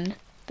you're on.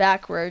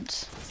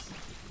 Backwards.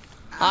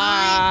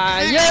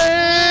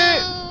 Yeah!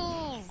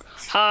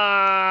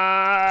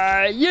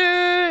 Hi,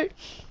 yeah.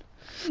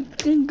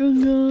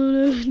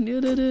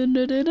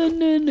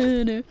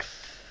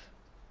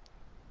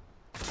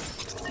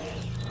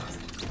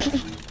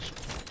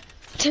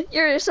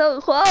 You're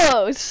so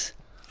close.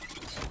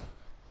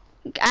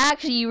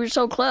 Actually, you were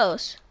so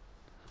close.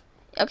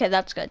 Okay,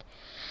 that's good.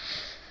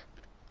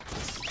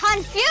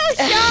 Confusion!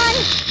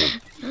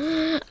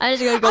 I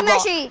just gotta go I'm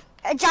actually,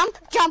 jump,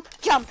 jump,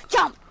 jump,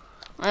 jump.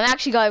 I'm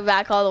actually going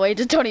back all the way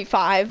to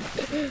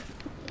 25.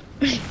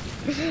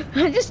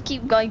 I just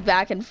keep going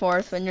back and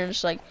forth when you're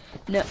just like,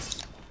 no.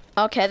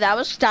 Okay, that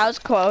was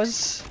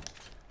close.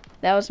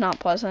 That was not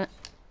pleasant.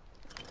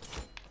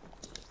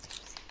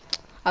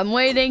 I'm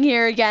waiting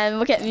here again.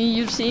 Look at me.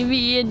 You see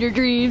me in your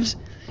dreams.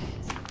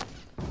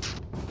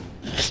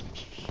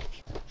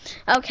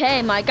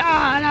 Okay, my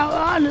God.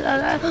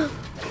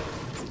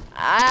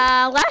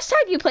 Last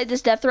time you played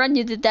this death run,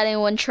 you did that in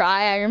one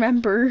try, I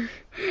remember.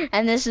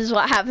 And this is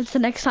what happens the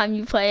next time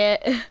you play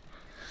it.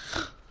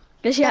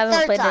 Because you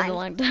haven't played it in a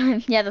long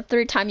time. Yeah, the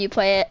third time you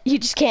play it, you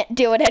just can't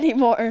do it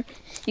anymore.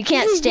 You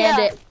can't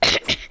stand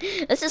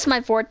it. This is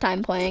my 4th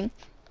time playing.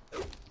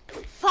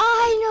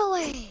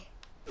 Finally!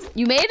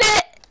 You made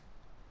it?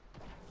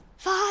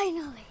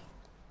 Finally!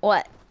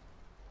 What?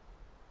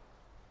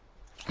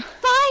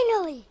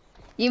 Finally!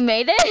 You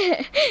made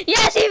it?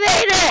 Yes, you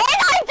made it! And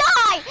I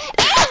died!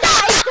 And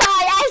I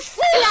died as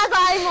soon as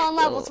I'm on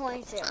level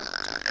 22.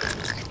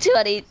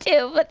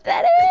 22,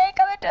 pathetic.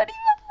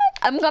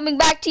 I'm coming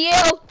back to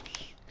you.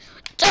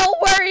 Don't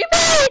worry,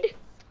 maid.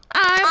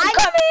 I'm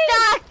coming.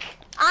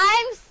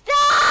 I'm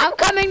stuck! I'm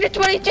coming to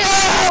 22.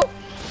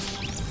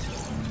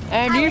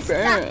 And you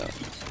failed.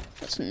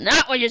 That's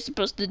not what you're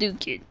supposed to do,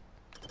 kid.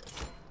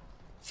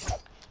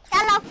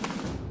 Hello.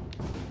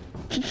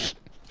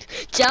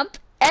 Jump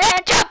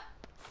and jump.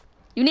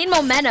 You need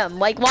momentum.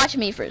 Like, watch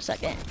me for a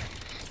second.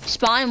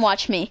 Spawn and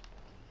watch me.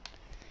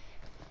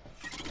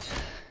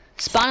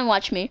 Spawn and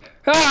watch me.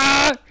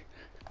 Ah!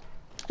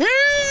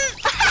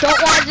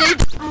 Don't watch me.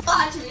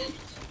 Watch me.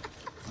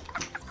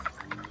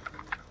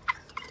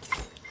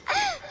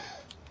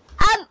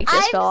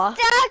 I'm stuck.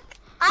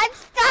 I'm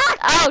stuck.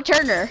 Oh,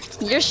 Turner,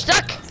 you're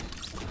stuck,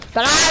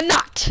 but I'm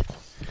not.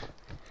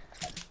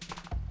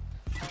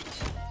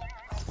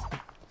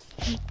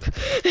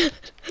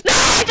 No,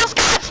 I just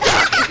got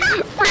stuck.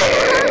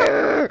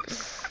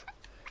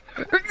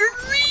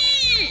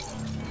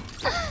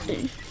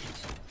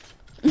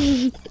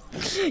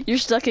 You're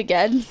stuck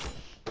again.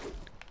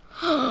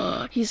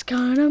 He's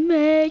gonna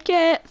make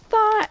it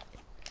fun.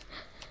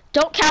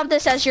 Don't count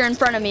this as you're in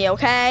front of me,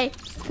 okay?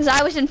 Because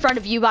I was in front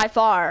of you by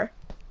far.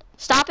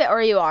 Stop it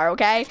or you are,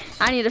 okay?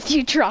 I need a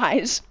few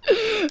tries.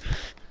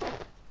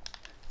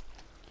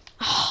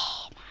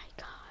 Oh my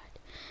God.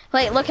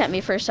 Wait, look at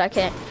me for a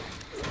second.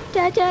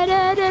 Okay,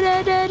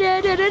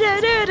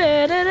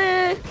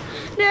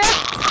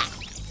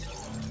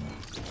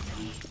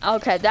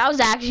 that was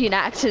actually an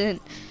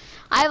accident.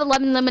 I have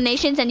 11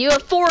 eliminations and you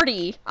have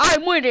 40.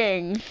 I'm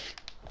winning.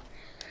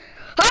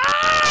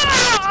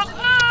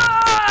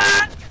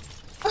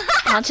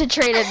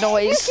 Concentrated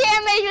noise. You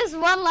can't make just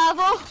one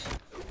level.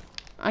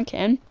 I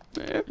can.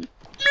 I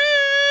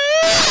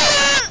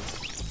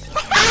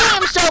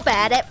am so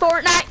bad at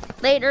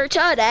Fortnite later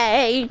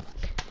today.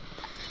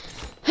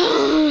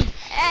 And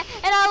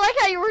I like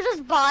how you were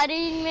just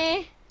bodying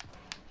me.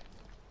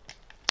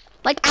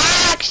 Like,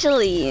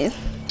 actually,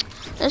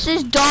 this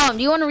is dumb.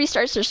 Do you want to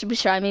restart so we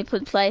try me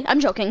play? I'm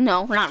joking.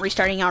 No, we're not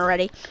restarting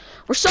already.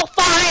 We're so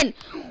fine.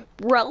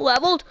 We're at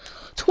level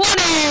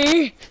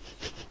 20.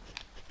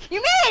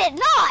 You made it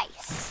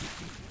nice.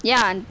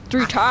 Yeah, and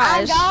 3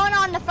 tries. I'm going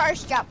on the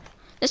first jump.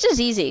 This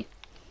is easy.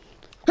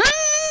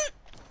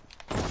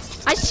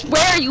 I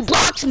swear you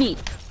blocked me.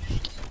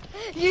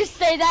 You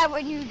say that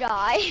when you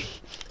die.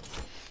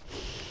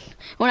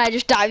 When I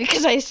just die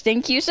because I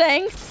stink, you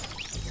saying?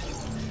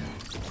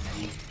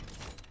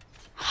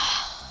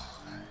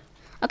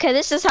 Okay,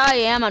 this is how I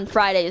am on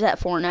Fridays at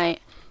Fortnite.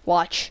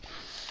 Watch.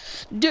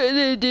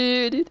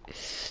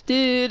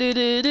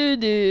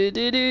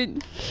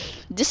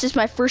 This is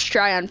my first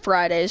try on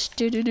Fridays.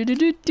 You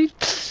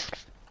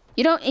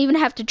don't even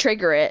have to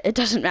trigger it. It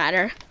doesn't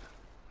matter.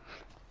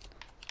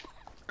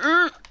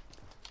 I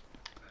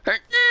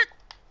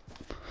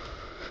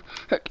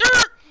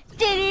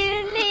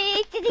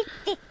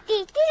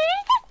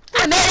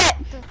made it!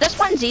 This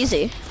one's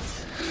easy.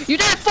 You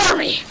did it for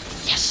me!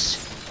 Yes!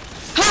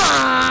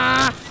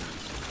 Ha!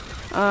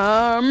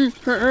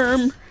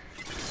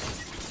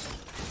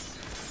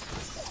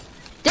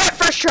 Did it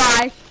first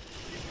try.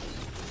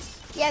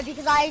 Yeah,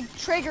 because I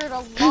triggered a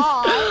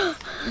lot.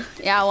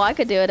 Yeah, well, I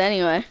could do it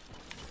anyway.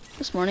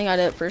 This morning I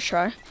did it first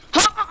try.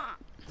 Ha!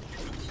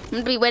 I'm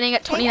gonna be waiting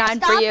at 29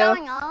 for you.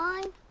 Going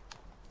on?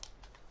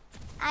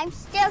 I'm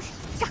still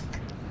stuck.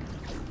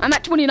 I'm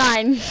at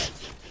 29.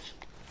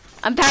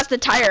 I'm past the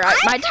tire.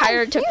 My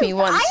tire took me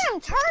once. I am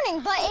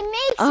turning, but it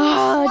makes me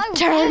Oh, slow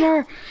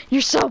Turner, down.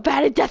 you're so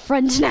bad at death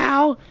runs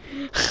now.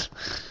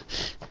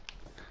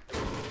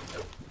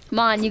 Come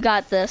on, you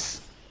got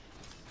this.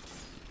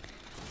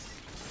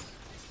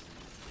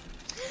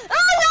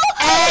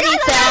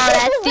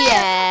 that's the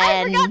I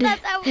end. forgot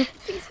that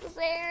piece was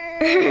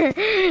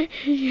there.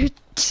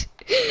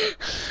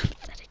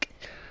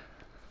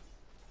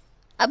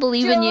 I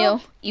believe in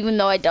you, even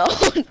though I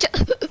don't.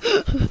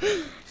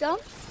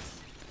 Jump.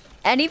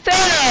 And he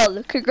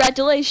failed.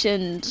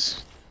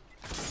 Congratulations.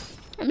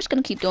 I'm just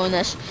gonna keep doing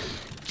this.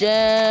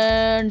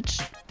 Dance.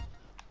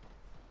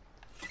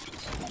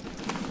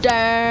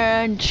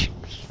 Dance.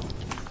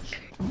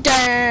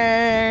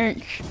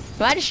 Dance.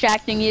 Am I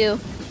distracting you?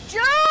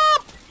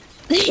 Jump.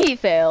 He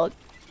failed.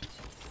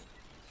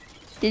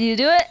 Did you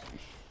do it?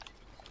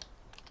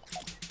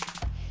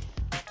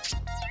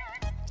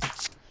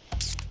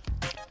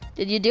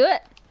 Did you do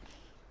it?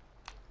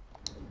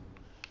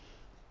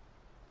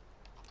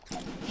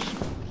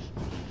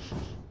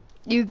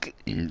 You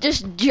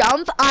just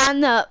jump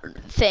on the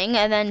thing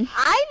and then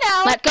I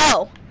know. let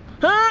go.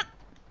 Huh?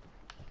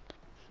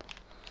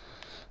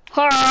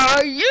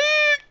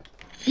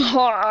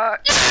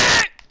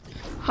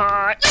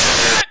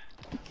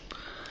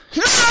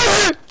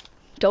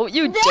 Don't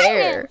you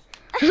dare.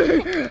 Wait,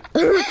 you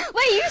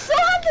still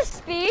have the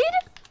speed?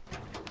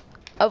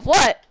 Of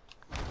what?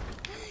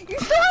 You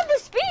still have the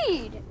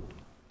speed.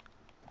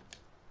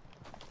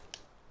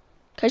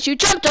 Cause you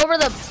jumped over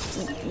the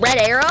red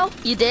arrow?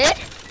 You did?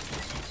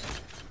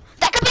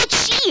 That could be a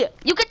cheat!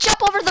 You could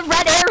jump over the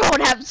red arrow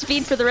and have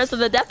speed for the rest of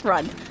the death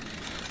run.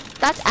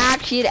 That's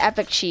actually an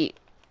epic cheat.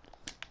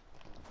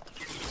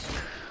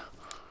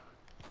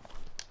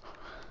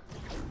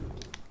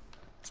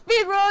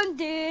 Speed run,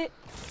 dude.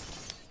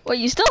 Well,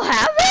 you still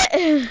have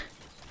it?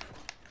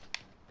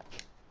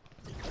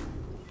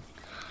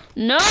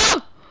 No!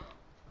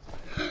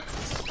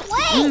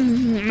 Wait! I'm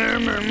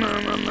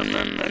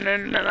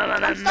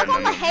stuck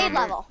on the hay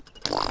level.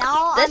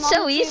 Now That's I'm on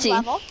so the easy.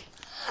 level.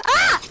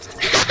 Ah!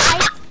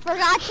 I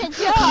forgot to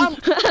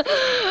jump.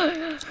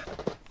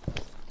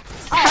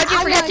 How'd you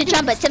I'm forget gonna to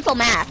jump? It's simple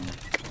math.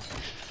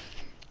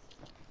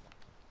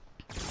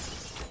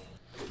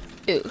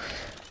 Ooh.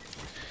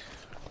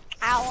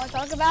 I don't want to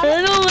talk about I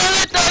it. don't want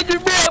to talk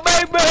about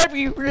my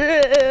baby.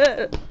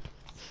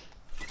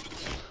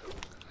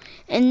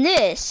 In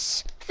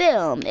this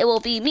film, it will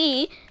be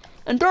me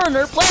and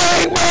Turner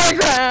playing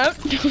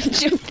Minecraft.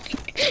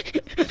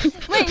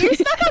 Wait, you're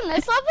stuck on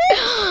this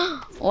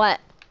level? What?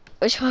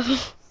 Which level?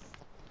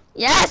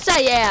 Yes, I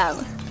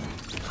am.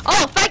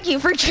 Oh, thank you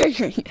for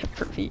triggering it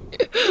for me.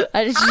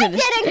 I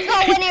didn't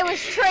go when it was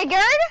triggered.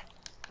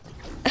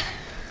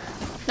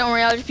 Don't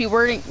worry, I'll just be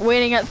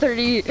waiting at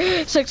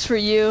 36 for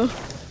you.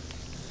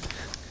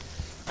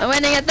 I'm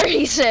waiting at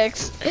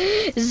 36.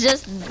 It's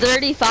just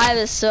 35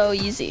 is so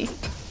easy.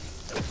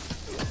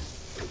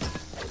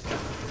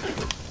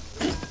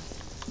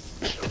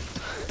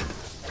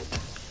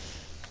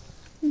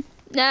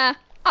 Nah,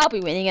 I'll be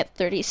waiting at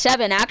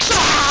 37 actually.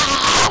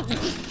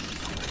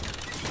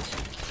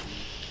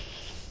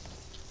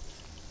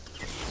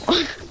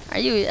 Are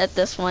you at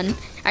this one?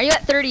 Are you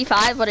at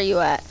 35? What are you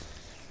at?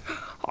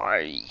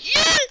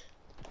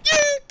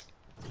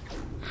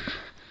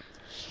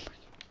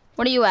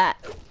 What are you at?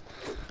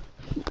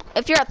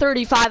 If you're at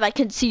 35, I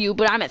can see you,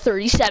 but I'm at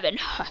 37.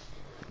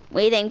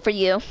 Waiting for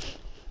you.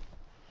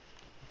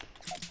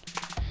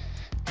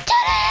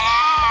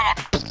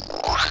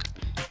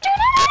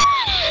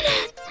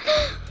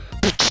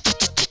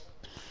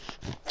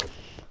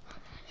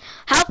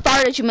 How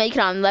far did you make it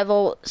on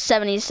level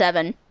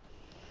 77?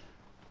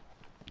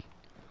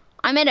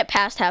 I made it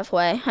past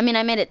halfway. I mean,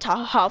 I made it to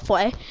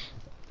halfway.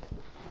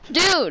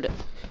 Dude,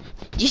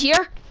 you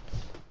hear?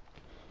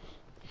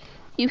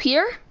 You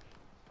hear?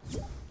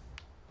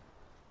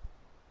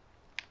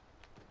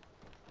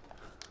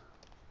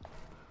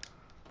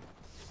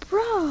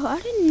 Bro,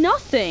 I did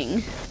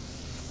nothing.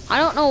 I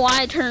don't know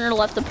why Turner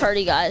left the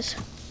party, guys.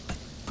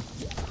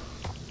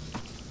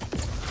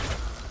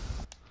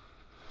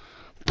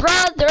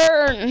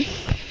 Brother.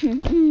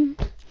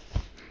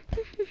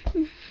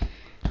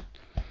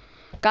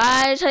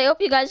 Guys, I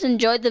hope you guys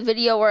enjoyed the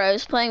video where I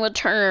was playing with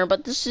Turner,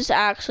 but this is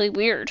actually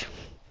weird.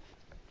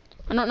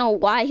 I don't know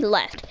why he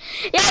left.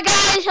 Yeah,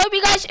 guys, hope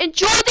you guys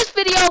enjoyed this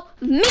video.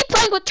 Me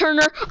playing with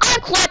Turner. I'm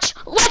Clutch.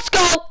 Let's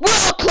go. We're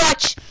all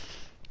Clutch.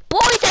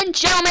 Boys and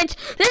gentlemen,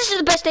 this is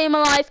the best day of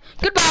my life.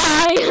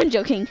 Goodbye. I'm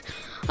joking.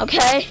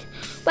 Okay.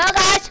 Well,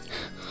 guys,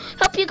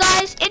 hope you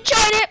guys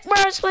enjoyed it where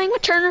I was playing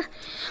with Turner.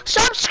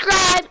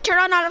 Subscribe, turn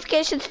on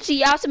notifications to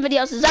see awesome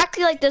videos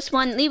exactly like this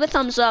one. Leave a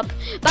thumbs up.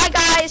 Bye,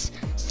 guys.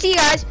 See you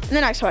guys in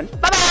the next one.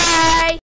 Bye-bye.